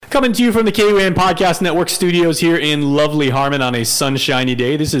Coming to you from the KUN Podcast Network studios here in lovely Harmon on a sunshiny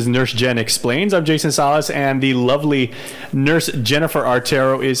day. This is Nurse Jenn Explains. I'm Jason Salas, and the lovely Nurse Jennifer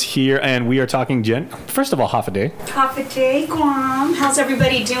Artero is here, and we are talking, Jen, first of all, half a day. Half a day, Guam. How's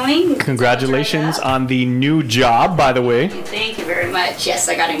everybody doing? Congratulations on the new job, by the way. Thank you very much. Yes,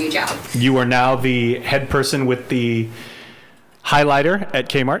 I got a new job. You are now the head person with the highlighter at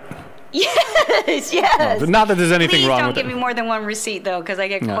Kmart. Yes. No, not that there's anything wrong with it. Please don't give me more than one receipt, though, because I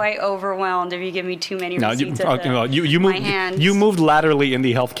get quite overwhelmed if you give me too many receipts at my hands. You moved laterally in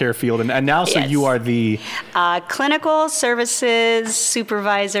the healthcare field, and now so you are the... clinical services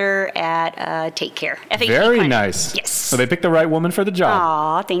supervisor at Take Care. FHP Very Clinic. nice. Yes. So they picked the right woman for the job.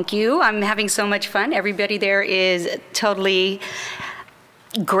 Aw, thank you. I'm having so much fun. Everybody there is totally...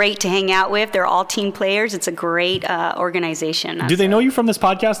 great to hang out with. They're all team players. It's a great organization. Do they know you from this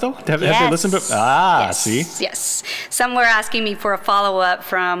podcast, though? Have they listened to it? Yes. See? Yes. Some were asking me for a follow-up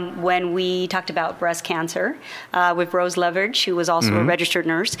from when we talked about breast cancer with Rose Leverage, who was also a registered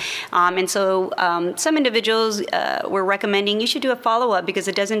nurse. And so some individuals were recommending you should do a follow-up because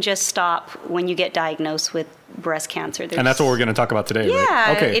it doesn't just stop when you get diagnosed with breast cancer. And that's what we're going to talk about today, right?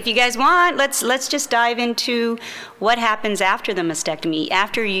 Yeah. Okay. If you guys want, let's just dive into what happens after the mastectomy,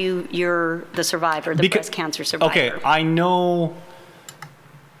 after you're the survivor, the breast cancer survivor. Okay, I know,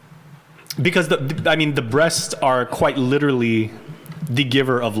 because the breasts are quite literally the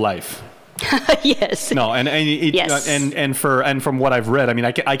giver of life. Yes. No, yes. And from what I've read, I mean,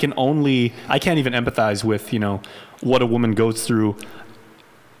 I can't even empathize with, what a woman goes through,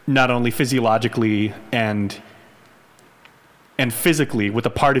 not only physiologically and physically with a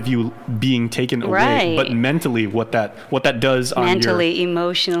part of you being taken away, but mentally what that does on mentally,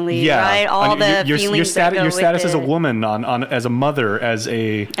 emotionally, right? All the feelings that go your status with as a it. woman, on as a mother, as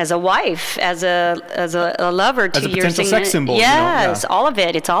a wife, as a lover to as a your potential sex symbol. Yes, all of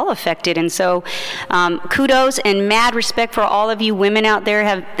it. It's all affected, and so kudos and mad respect for all of you women out there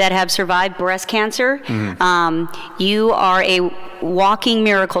that have survived breast cancer. You are a walking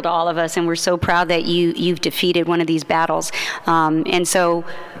miracle to all of us, and we're so proud that you've defeated one of these battles. And so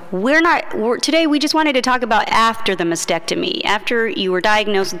today we just wanted to talk about after the mastectomy. After you were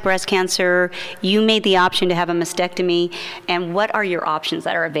diagnosed with breast cancer, you made the option to have a mastectomy, and what are your options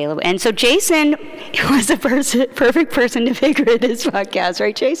that are available? And so Jason was the perfect person to figure this podcast,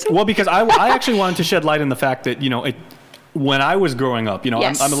 right, Jason? Well, because I actually wanted to shed light on the fact that, when I was growing up,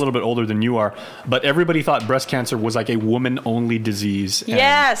 Yes. I'm a little bit older than you are, but everybody thought breast cancer was like a woman-only disease.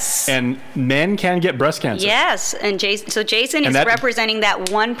 Yes. And men can get breast cancer. Yes. And Jason is representing that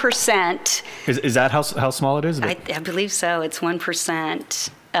 1%. Is that how small it is? I believe so. It's 1%.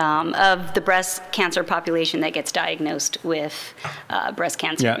 Of the breast cancer population that gets diagnosed with breast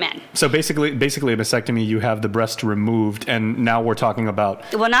cancer, men. So basically a mastectomy, you have the breast removed, and now we're talking about...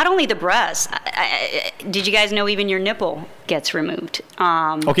 Well, not only the breast. Did you guys know even your nipple gets removed?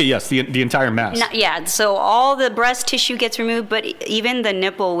 Okay, yes, the entire mass. So all the breast tissue gets removed, but even the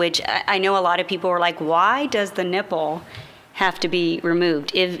nipple, which I know a lot of people are like, why does the nipple have to be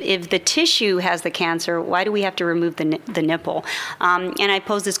removed? If the tissue has the cancer, why do we have to remove the nipple? And I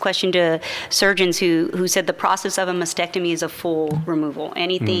posed this question to surgeons who said the process of a mastectomy is a full removal.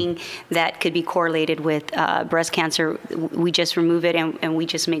 Anything that could be correlated with breast cancer, we just remove it, and we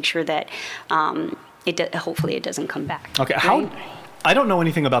just make sure that hopefully it doesn't come back. Okay, right? I don't know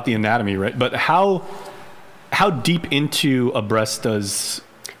anything about the anatomy, right? But how deep into a breast does...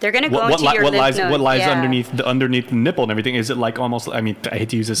 They're going to go into your lymph node. What lies underneath the nipple and everything? Is it like almost? I mean, I hate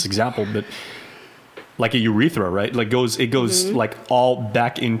to use this example, but like a urethra, right? Like it goes like all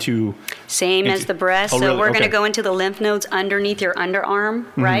back into. Same as the breast. Oh, so really? We're going to go into the lymph nodes underneath your underarm,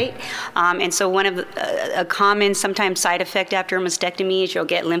 right? And so one of a common sometimes side effect after a mastectomy is you'll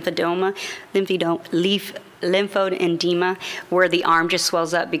get lymphodema, lymphodedema, where the arm just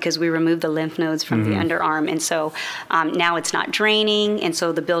swells up because we remove the lymph nodes from the underarm. And so now it's not draining, and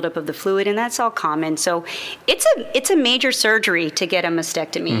so the buildup of the fluid, and that's all common. So it's a major surgery to get a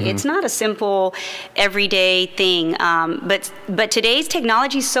mastectomy. It's not a simple everyday thing. But today's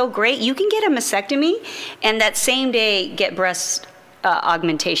technology is so great, you can get a mastectomy and that same day get breast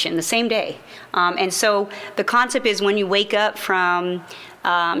augmentation, the same day. And so the concept is when you wake up from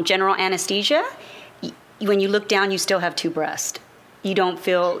general anesthesia, when you look down, you still have two breasts. You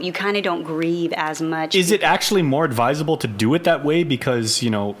kind of don't grieve as much. Is it actually more advisable to do it that way? Because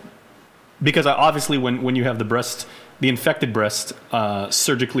obviously when you have the infected breast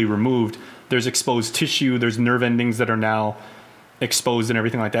surgically removed, there's exposed tissue, there's nerve endings that are now exposed and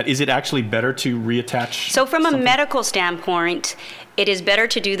everything like that. Is it actually better to reattach? So from a medical standpoint, it is better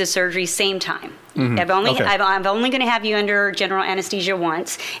to do the surgery same time. Mm-hmm. I'm only going to have you under general anesthesia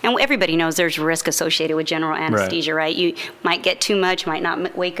once, and everybody knows there's risk associated with general anesthesia, right? You might get too much, might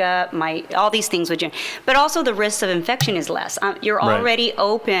not wake up, all these things but also the risk of infection is less. You're already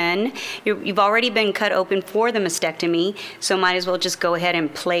open. You've already been cut open for the mastectomy, so might as well just go ahead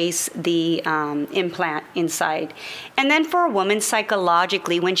and place the implant inside. And then for a woman,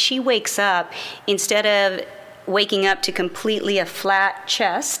 psychologically, when she wakes up, instead of waking up to completely a flat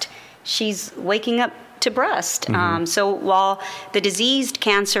chest, she's waking up to breast. Mm-hmm. So while the diseased,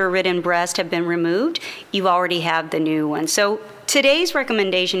 cancer-ridden breast have been removed, you already have the new one. So today's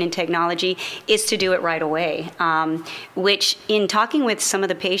recommendation in technology is to do it right away, which in talking with some of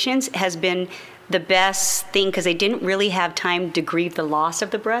the patients has been the best thing, because they didn't really have time to grieve the loss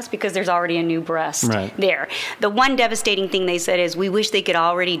of the breast because there's already a new breast there. The one devastating thing they said is we wish they could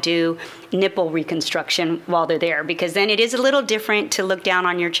already do nipple reconstruction while they're there, because then it is a little different to look down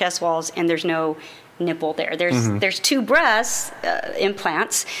on your chest walls and there's no nipple there. There's two breast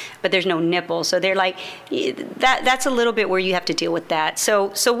implants, but there's no nipple. So they're like, that's a little bit where you have to deal with that.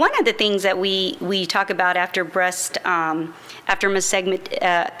 So one of the things that we talk about after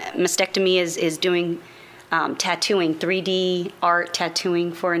mastectomy is doing tattooing, 3D art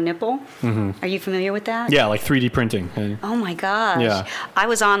tattooing for a nipple. Mm-hmm. Are you familiar with that? Yeah, like 3D printing. Oh my gosh. Yeah. I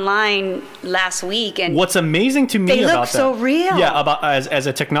was online last week, and what's amazing to me they about look so real. Yeah, about as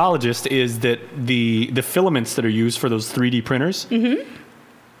a technologist is that the filaments that are used for those 3D printers, mm-hmm.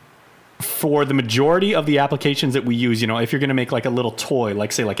 for the majority of the applications that we use, if you're going to make like a little toy,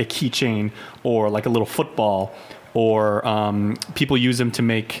 like say like a keychain or like a little football, or people use them to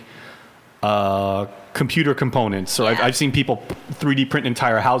make computer components. So I've seen people 3D print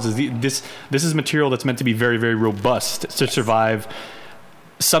entire houses. This is material that's meant to be very, very robust to survive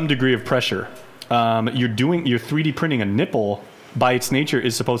some degree of pressure. You're 3D printing a nipple by its nature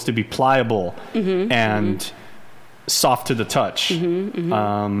is supposed to be pliable mm-hmm, and mm-hmm. soft to the touch. Mm-hmm,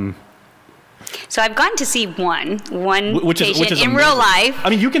 mm-hmm. So I've gotten to see one which patient is in amazing. real life. I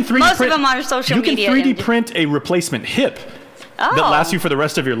mean, you can 3D most print, of them on social media. You can 3D print a replacement hip that lasts you for the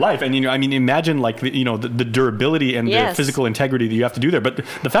rest of your life. And imagine like the durability and the physical integrity that you have to do there. But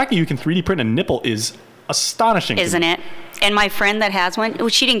the fact that you can 3D print a nipple is astonishing, isn't it? And my friend that has one, well,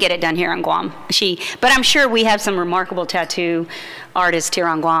 she didn't get it done here on Guam. But I'm sure we have some remarkable tattoo artists here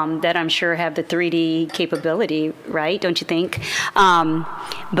on Guam that I'm sure have the 3D capability, right? Don't you think?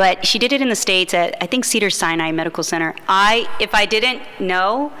 But she did it in the States at, I think, Cedars-Sinai Medical Center. If I didn't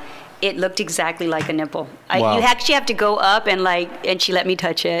know, it looked exactly like a nipple. Wow. You actually have to go up and she let me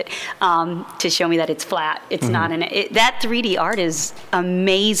touch it to show me that it's flat. It's mm-hmm. not that 3D art is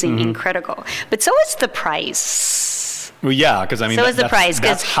amazing, mm-hmm. incredible. But so is the price. Well, yeah, because so is the price.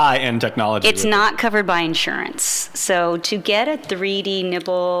 That's high-end technology. It's not covered by insurance. So to get a 3D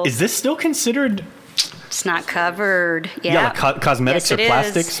nipple, is this still considered? It's not covered. Yeah, like cosmetics or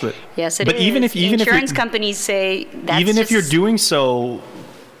plastics. But, yes, it is. But even if insurance companies say that's even if you're doing so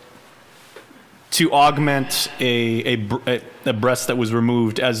to augment a breast that was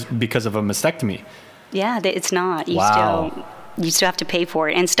removed because of a mastectomy. Yeah, it's not. You wow. You still have to pay for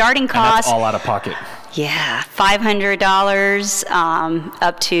it. And starting costs. And that's all out of pocket. Yeah, $500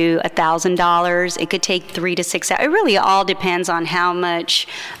 up to $1,000. It could take 3 to 6 hours. It really all depends on how much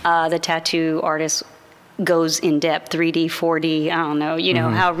the tattoo artist goes in depth, 3D, 4D, I don't know,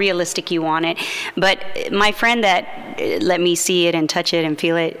 mm-hmm. how realistic you want it. But my friend that let me see it and touch it and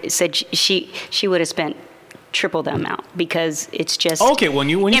feel it said she would have spent triple the amount because it's just when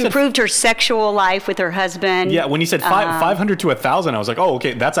you improved her sexual life with her husband. Yeah, when you said 500 to 1,000, I was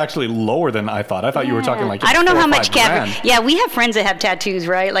like, that's actually lower than I thought. I thought you were talking like I don't know how much grand. Yeah, we have friends that have tattoos,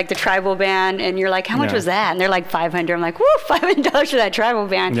 right? Like the tribal band, and you're like, how much was that? And they're like 500. I'm like, woo, $500 for that tribal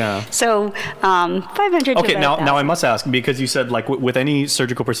band. Yeah. So 500. Okay, now I must ask, because you said like with any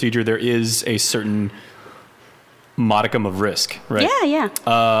surgical procedure there is a certain modicum of risk, right? Yeah.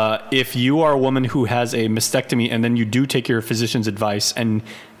 If you are a woman who has a mastectomy and then you do take your physician's advice and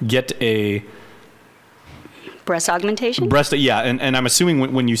get a breast augmentation? And I'm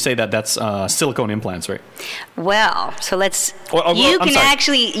assuming when you say that, that's silicone implants, right? Well, so let's. You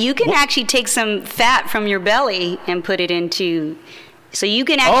can actually take some fat from your belly and put it into. So you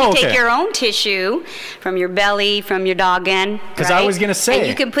can actually take your own tissue from your belly, from your noggin. Because I was going to say. And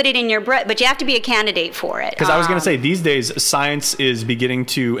you can put it in your breast, but you have to be a candidate for it. Because I was going to say, these days, science is beginning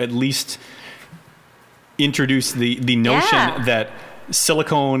to at least introduce the notion that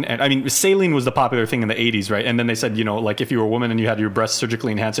silicone, and saline was the popular thing in the 80s, right? And then they said, like if you were a woman and you had your breasts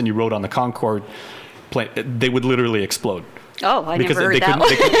surgically enhanced and you rode on the Concorde plane, they would literally explode. Oh, I never heard that one.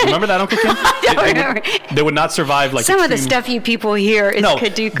 Remember that, Uncle Kim? I don't remember. They would not survive like some of the stuff you people hear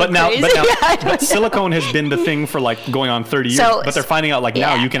could do crazy. But silicone has been the thing for like going on 30 years. But they're finding out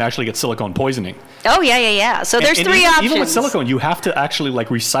now you can actually get silicone poisoning. Oh, yeah. So there's three options. Even with silicone, you have to actually like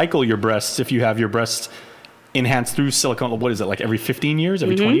recycle your breasts if you have your breasts enhanced through silicone. What is it, like every 15 years,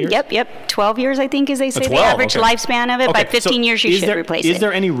 every 20 years? Yep. 12 years, I think, as they say, the average lifespan of it. By 15 years, you should replace it. Is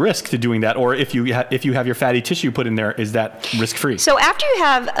there any risk to doing that? Or if you have your fatty tissue put in there, is that risk-free? So after you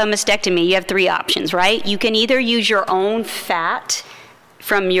have a mastectomy, you have three options, right? You can either use your own fat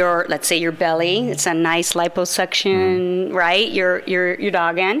from your, let's say, your belly. It's a nice liposuction, right? Your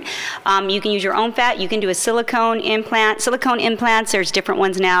dog end. You can use your own fat. You can do a silicone implant. Silicone implants, there's different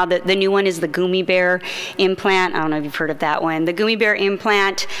ones now. The new one is the Gummy Bear implant. I don't know if you've heard of that one. The Gummy Bear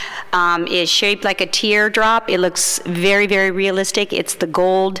implant is shaped like a teardrop. It looks very, very realistic. It's the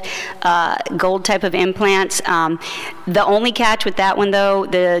gold type of implants. The only catch with that one, though,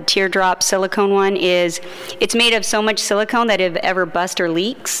 the teardrop silicone one, is it's made of so much silicone that if ever bust or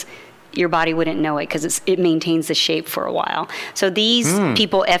leaks, your body wouldn't know it because it maintains the shape for a while. So these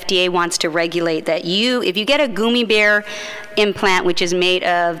people, FDA wants to regulate that if you get a Gummy Bear implant, which is made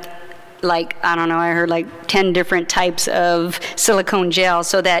of like, I don't know, I heard like 10 different types of silicone gel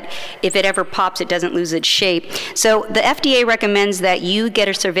so that if it ever pops, it doesn't lose its shape. So the FDA recommends that you get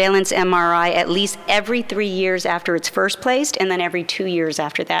a surveillance MRI at least every 3 years after it's first placed, and then every 2 years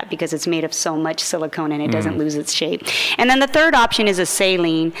after that, because it's made of so much silicone and it doesn't lose its shape. And then the third option is a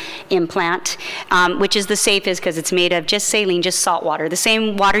saline implant, which is the safest because it's made of just saline, just salt water. The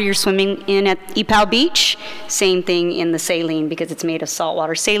same water you're swimming in at Epau Beach, same thing in the saline because it's made of salt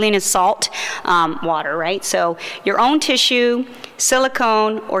water. Saline is salt water, right? So your own tissue,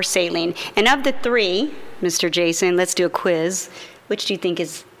 silicone, or saline. And of the three, Mr. Jason, let's do a quiz. Which do you think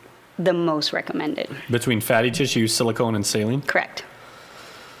is the most recommended? Between fatty tissue, silicone, and saline? Correct.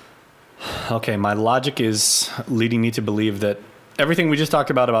 Okay, my logic is leading me to believe that everything we just talked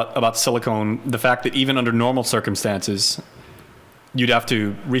about silicone, the fact that even under normal circumstances, you'd have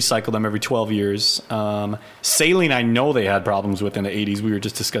to recycle them every 12 years. Saline, I know they had problems with in the 80s. We were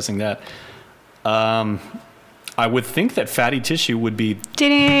just discussing that. I would think that fatty tissue would be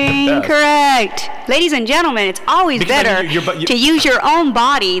correct. Ladies and gentlemen, it's always better to use your own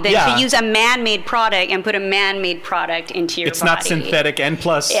body than to use a man-made product and put a man-made product into your body. It's not synthetic, and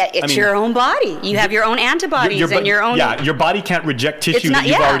plus... It's your own body. You have your own antibodies and your own... Yeah, your body can't reject tissue that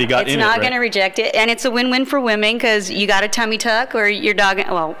you've already got in it. It's not going to reject it, and it's a win-win for women because you got a tummy tuck or your dog...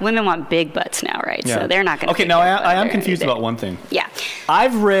 Well, women want big butts now, right? Yeah. So they're not going to... Okay, now I am confused about one thing. Yeah.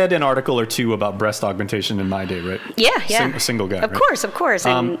 I've read an article or two about breast augmentation in my day, right? Yeah. Single guy, Of course.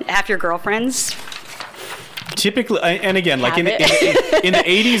 And half your girlfriends. Typically, and again, like in the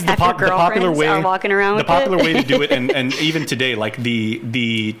 80s, the popular way are walking around the popular way to do it, and even today, like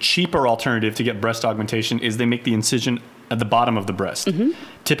the cheaper alternative to get breast augmentation is they make the incision at the bottom of the breast.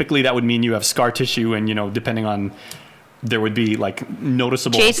 Typically, that would mean you have scar tissue, and depending on, there would be like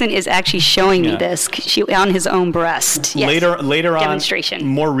noticeable. Jason is actually showing me this on his own breast. Yes. Later on, demonstration.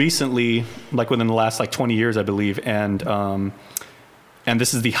 More recently, like within the last like 20 years, I believe, and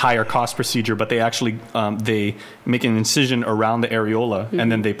this is the higher cost procedure, but they actually they make an incision around the areola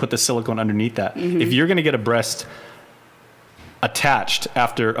and then they put the silicone underneath that. If you're going to get a breast attached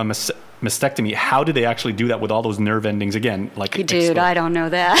after a mastectomy, how do they actually do that with all those nerve endings again? Dude, I don't know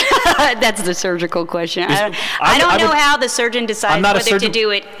that. That's the surgical question. I don't know how the surgeon decides whether to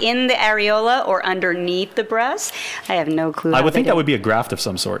do it in the areola or underneath the breast. I have no clue. I would think that would be a graft of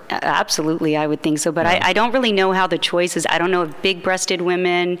some sort. Absolutely, I would think so. But I don't really know how the choice is. I don't know if big-breasted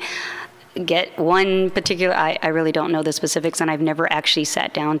women get one particular, I really don't know the specifics, and I've never actually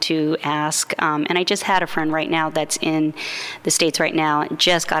sat down to ask. And I just had a friend right now that's in the States right now,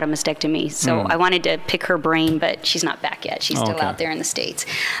 just got a mastectomy. So I wanted to pick her brain, but she's not back yet. She's still out there in the States.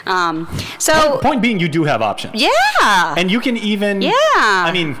 Point being, you do have options. Yeah. And you can even,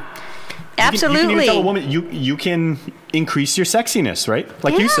 I mean, absolutely. You can even tell a woman, you can increase your sexiness, right?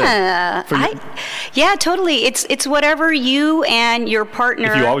 Like you said. Yeah, totally. It's whatever you and your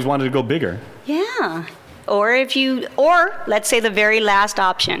partner. If you always wanted to go bigger. Yeah. Or let's say the very last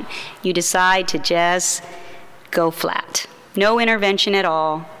option, you decide to just go flat. No intervention at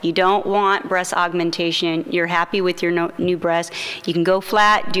all. You don't want breast augmentation. You're happy with your new breast. You can go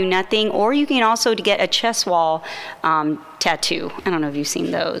flat, do nothing, or you can also get a chest wall tattoo. I don't know if you've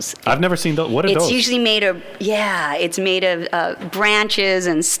seen those. I've never seen those. What are those? It's usually made of, it's made of branches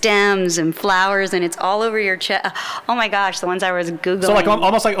and stems and flowers, and it's all over your chest. Oh my gosh, the ones I was Googling. So like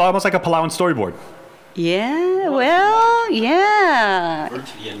almost like a Palauan storyboard. Yeah, well, yeah.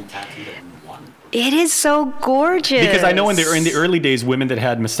 Virtually any tattoo that you want. It is so gorgeous. Because I know in the early days, women that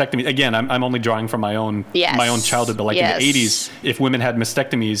had mastectomy, again, I'm only drawing from my own childhood, but like in the 80s, if women had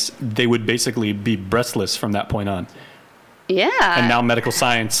mastectomies, they would basically be breastless from that point on. Yeah. And now medical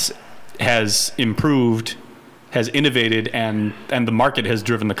science has improved, has innovated, and the market has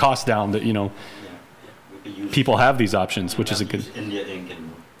driven the cost down that, people have these options, which is a good... India ink and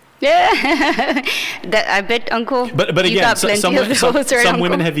yeah, that I bet, Uncle. But you again, got some Uncle?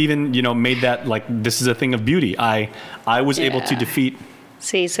 women have even made that like this is a thing of beauty. I was able to defeat.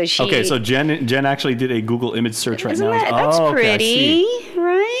 See, so she. Okay, so Jenn actually did a Google image search right now. That's pretty, okay,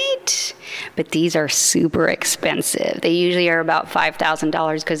 right? But these are super expensive. They usually are about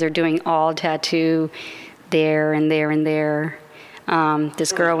 $5,000 because they're doing all tattoo there and there and there.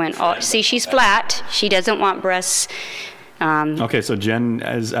 This girl went all. See, she's flat. She doesn't want breasts. Okay, so Jenn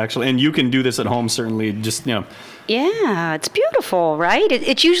is actually, and you can do this at home, certainly, just, Yeah, it's beautiful, right?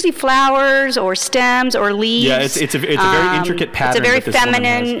 It's usually flowers or stems or leaves. Yeah, it's a very intricate pattern. It's a very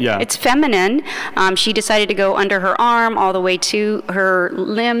feminine. Yeah. It's feminine. She decided to go under her arm all the way to her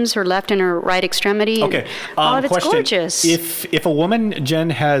limbs, her left and her right extremity. Okay. All of it's question. gorgeous. If a woman, Jenn,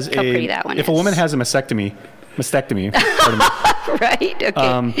 has How pretty that one if a woman has a mastectomy, right?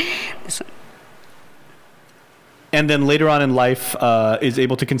 Okay. This one. And then later on in life is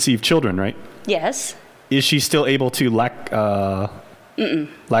able to conceive children, right? Yes. Is she still able to lactate?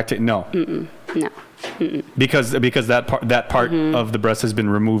 No. No. Because that part of the breast has been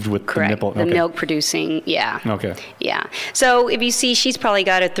removed with Correct. the nipple. The milk producing, yeah. Okay. Yeah. So if you see, she's probably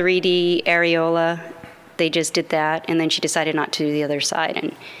got a 3D areola. They just did that, and then she decided not to do the other side,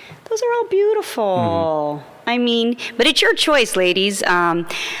 and those are all beautiful. I mean, but it's your choice, ladies.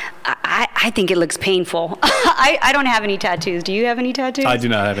 I think it looks painful. I don't have any tattoos. Do you have any tattoos? I do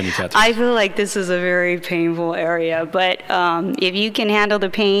not have any tattoos. I feel like this is a very painful area, but if you can handle the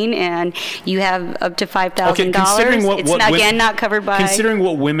pain and you have up to $5,000, it's not covered by. Considering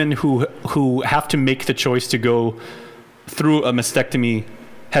what women who have to make the choice to go through a mastectomy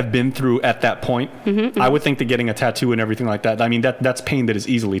have been through at that point, I would think that getting a tattoo and everything like that, I mean, that's pain that is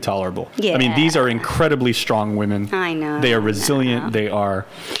easily tolerable. Yeah. I mean, these are incredibly strong women. I know. They are resilient. They are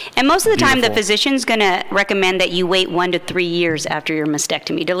And most of the time, the beautiful. physician's going to recommend that you wait 1 to 3 years after your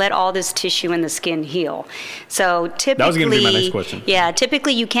mastectomy to let all this tissue in the skin heal. So typically... That was going to be my next question. Yeah,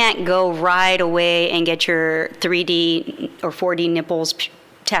 typically you can't go right away and get your 3D or 4D nipples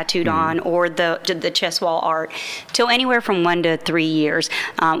tattooed on or the chest wall art till anywhere from 1 to 3 years.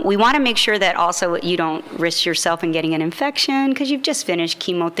 We want to make sure that also you don't risk yourself in getting an infection because you've just finished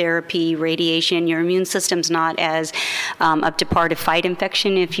chemotherapy, radiation. Your immune system's not as up to par to fight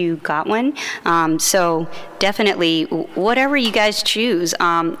infection if you got one. So definitely, whatever you guys choose.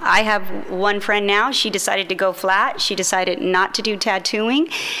 I have one friend now. She decided to go flat. She decided not to do tattooing.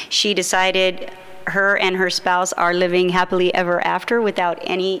 She decided her and her spouse are living happily ever after without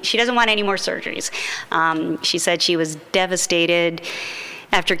she doesn't want any more surgeries. She said she was devastated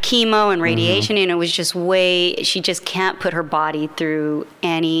after chemo and radiation, and it was just she just can't put her body through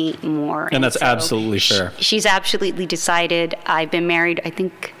any more. And that's absolutely fair. She's absolutely decided. I've been married, I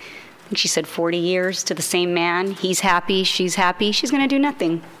think she said 40 years to the same man. He's happy, she's happy. She's going to do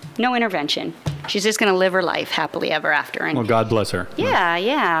nothing. No intervention. She's just going to live her life happily ever after. And well, God bless her.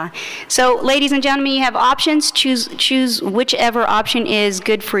 Yeah. So, ladies and gentlemen, you have options. Choose whichever option is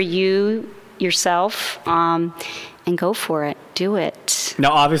good for you, yourself, and go for it. Do it.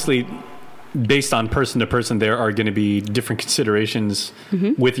 Now, obviously, based on person to person, there are going to be different considerations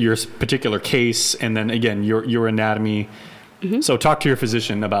with your particular case, and then again, your anatomy. So talk to your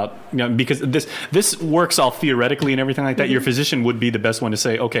physician about, because this works all theoretically and everything like that. Your physician would be the best one to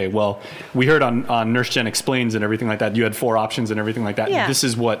say, okay, well, we heard on Nurse Jenn Explains and everything like that, you had 4 options and everything like that. Yeah. This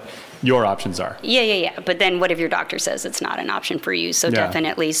is what your options are. Yeah. But then what if your doctor says it's not an option for you? So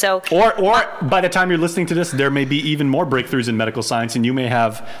definitely. So Or by the time you're listening to this, there may be even more breakthroughs in medical science, and you may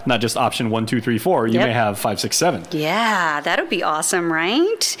have not just option 1, 2, 3, 4. You may have 5, 6, 7. Yeah, that would be awesome,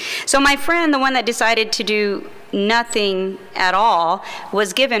 right? So my friend, the one that decided to do nothing at all,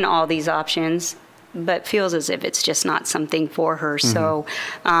 was given all these options, but feels as if it's just not something for her. So,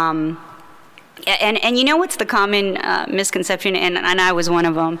 and you know what's the common misconception, and I was one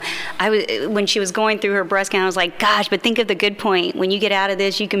of them. When she was going through her breast cancer, I was like, gosh, but think of the good point. When you get out of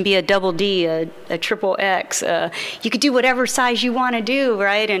this, you can be a double D, a triple X. You could do whatever size you want to do,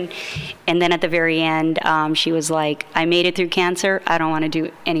 right? And then at the very end, she was like, I made it through cancer. I don't want to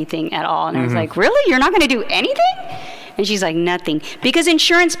do anything at all. And I was like, really? You're not going to do anything? And she's like, nothing. Because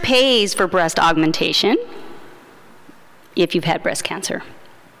insurance pays for breast augmentation if you've had breast cancer.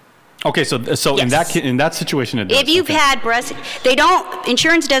 Okay, so Yes. in that situation, it does. If you've Okay. had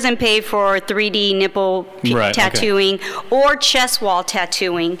insurance doesn't pay for 3D nipple Right, okay. tattooing or chest wall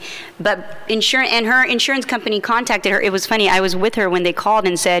tattooing, but her insurance company contacted her. It was funny. I was with her when they called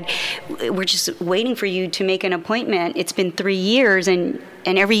and said, "We're just waiting for you to make an appointment. It's been 3 years and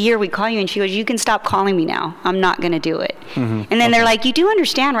every year we call you." And she goes, "You can stop calling me now. I'm not going to do it." Mm-hmm. And then they're like, "You do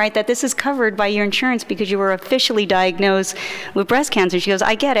understand, right, that this is covered by your insurance because you were officially diagnosed with breast cancer?" She goes,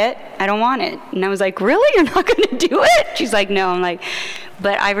 "I get it. I don't want it." And I was like, "Really? You're not going to do it?" She's like, "No." I'm like,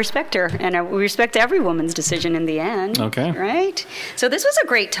 but I respect her, and we respect every woman's decision in the end. Okay. Right? So this was a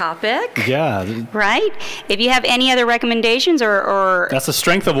great topic. Yeah. Right? If you have any other recommendations or That's the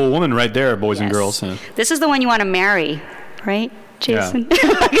strength of a woman right there, boys and Yes. girls. Yeah. This is the one you want to marry, right, Jason?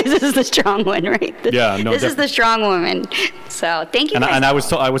 Because this is the strong one, right? Yeah, no, This is the strong woman. So thank you. And, guys. and I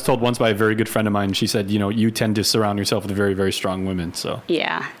was told once by a very good friend of mine. She said, you tend to surround yourself with very, very strong women. So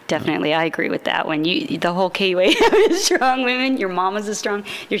Yeah, definitely. I agree with that one. The whole KUA is strong women. Your mama's a strong,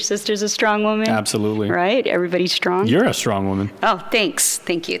 your sister's a strong woman. absolutely, Right? Everybody's strong. you're a strong woman. Oh, thanks.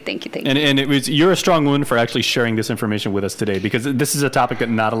 Thank you. And you're a strong woman for actually sharing this information with us today, because this is a topic that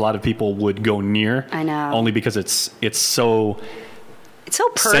not a lot of people would go near. I know. Only because it's so It's so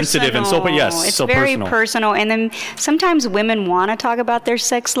personal. sensitive and so, but yes, it's so very personal. And then sometimes women want to talk about their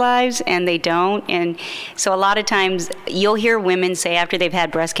sex lives and they don't. And so a lot of times you'll hear women say after they've had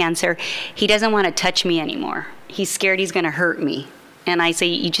breast cancer, "He doesn't want to touch me anymore. He's scared he's going to hurt me." And I say,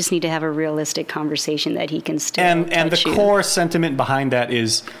 you just need to have a realistic conversation that he can still and the touch you. core sentiment behind that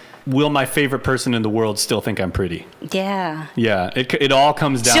is, will my favorite person in the world still think I'm pretty? Yeah. Yeah, it all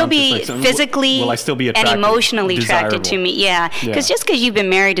comes down Still to be like, physically will I still be and attractive, emotionally attracted to desirable? me. Yeah, Yeah. because just because you've been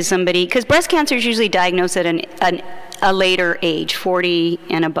married to somebody, because breast cancer is usually diagnosed at a later age, 40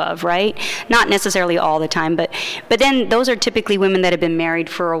 and above, right? Not necessarily all the time, but then those are typically women that have been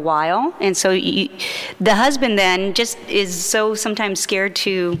married for a while, and so the husband then just is so sometimes scared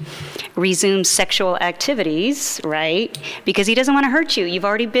to resume sexual activities, right? Because he doesn't want to hurt you. You've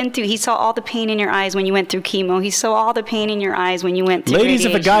already been through. He saw all the pain in your eyes when you went through chemo. He saw all the pain in your eyes when you went through Ladies,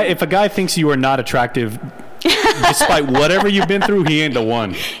 radiation. if a guy thinks you are not attractive, despite whatever you've been through, he ain't the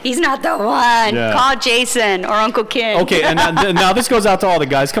one. He's not the one. Yeah. Call Jason or Uncle Kim. Okay, and now this goes out to all the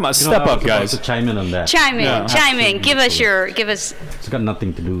guys. Come on, step up, guys. To chime in on that. Chime in. Yeah. Chime in. Give us. It's got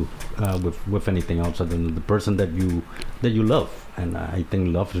nothing to do with anything else other than the person that you love. And I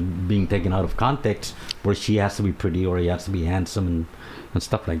think love is being taken out of context, where she has to be pretty or he has to be handsome and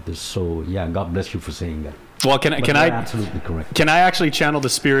stuff like this. So yeah, God bless you for saying that. Well, But you're absolutely correct. Can I actually channel the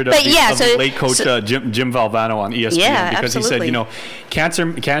spirit of, But yeah, of so- the late coach Jim Valvano on ESPN? Yeah, because he said,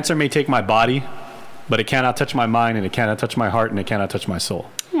 absolutely. cancer may take my body, but it cannot touch my mind, and it cannot touch my heart, and it cannot touch my soul.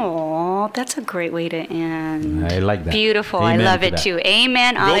 Aw, that's a great way to end. I like that. Beautiful. Amen I love to it that. too.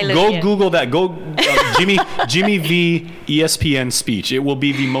 Amen. Go Hallelujah. Google that. Go Jimmy V ESPN speech. It will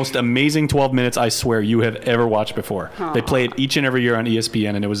be the most amazing 12 minutes, I swear, you have ever watched before. They play it each and every year on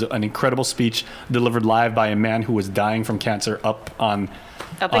ESPN, and it was an incredible speech delivered live by a man who was dying from cancer up on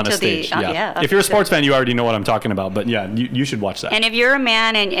Up a until stage. the up If you're a sports until- fan, you already know what I'm talking about. But yeah, you should watch that. And if you're a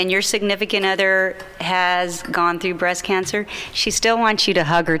man and your significant other has gone through breast cancer, she still wants you to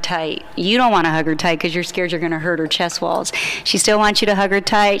hug her tight. You don't want to hug her tight because you're scared you're going to hurt her chest walls. She still wants you to hug her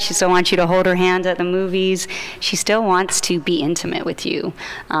tight. She still wants you to hold her hands at the movies. She still wants to be intimate with you.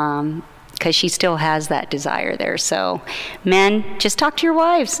 Because she still has that desire there. So, men, just talk to your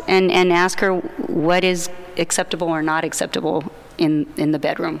wives and ask her what is acceptable or not acceptable in the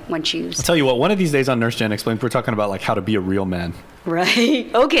bedroom when she's I'll tell you what, one of these days on Nurse Jenn Explains, we're talking about like how to be a real man. right.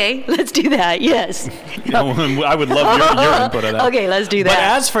 Okay, let's do that. Yes. I would love your input on that. Okay, let's do But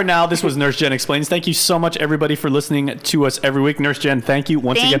that. as for now, this was Nurse Jenn Explains. Thank you so much, everybody, for listening to us every week. Nurse Jenn, thank you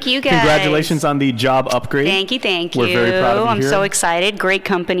once Thank again. you, guys. Congratulations on the job upgrade. Thank you. We're very proud of you I'm here. so excited. Great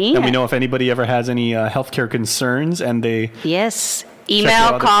company. And we know if anybody ever has any healthcare concerns and they... Yes. you Email,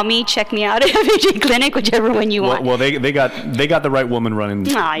 out. call me, check me out at FHA Clinic, whichever one you want. Well, they got the right woman running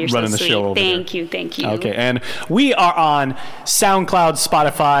Aw, you're running so the sweet. show over Thank there. you. Thank you. Okay, and we are on SoundCloud,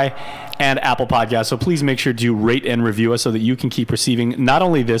 Spotify, and Apple Podcasts. So please make sure to rate and review us so that you can keep receiving not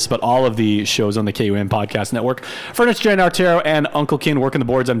only this, but all of the shows on the KUN Podcast Network. For Jenn Artero and Uncle Kin working the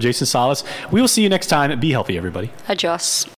boards, I'm Jason Salas. We will see you next time. Be healthy, everybody. Adjust.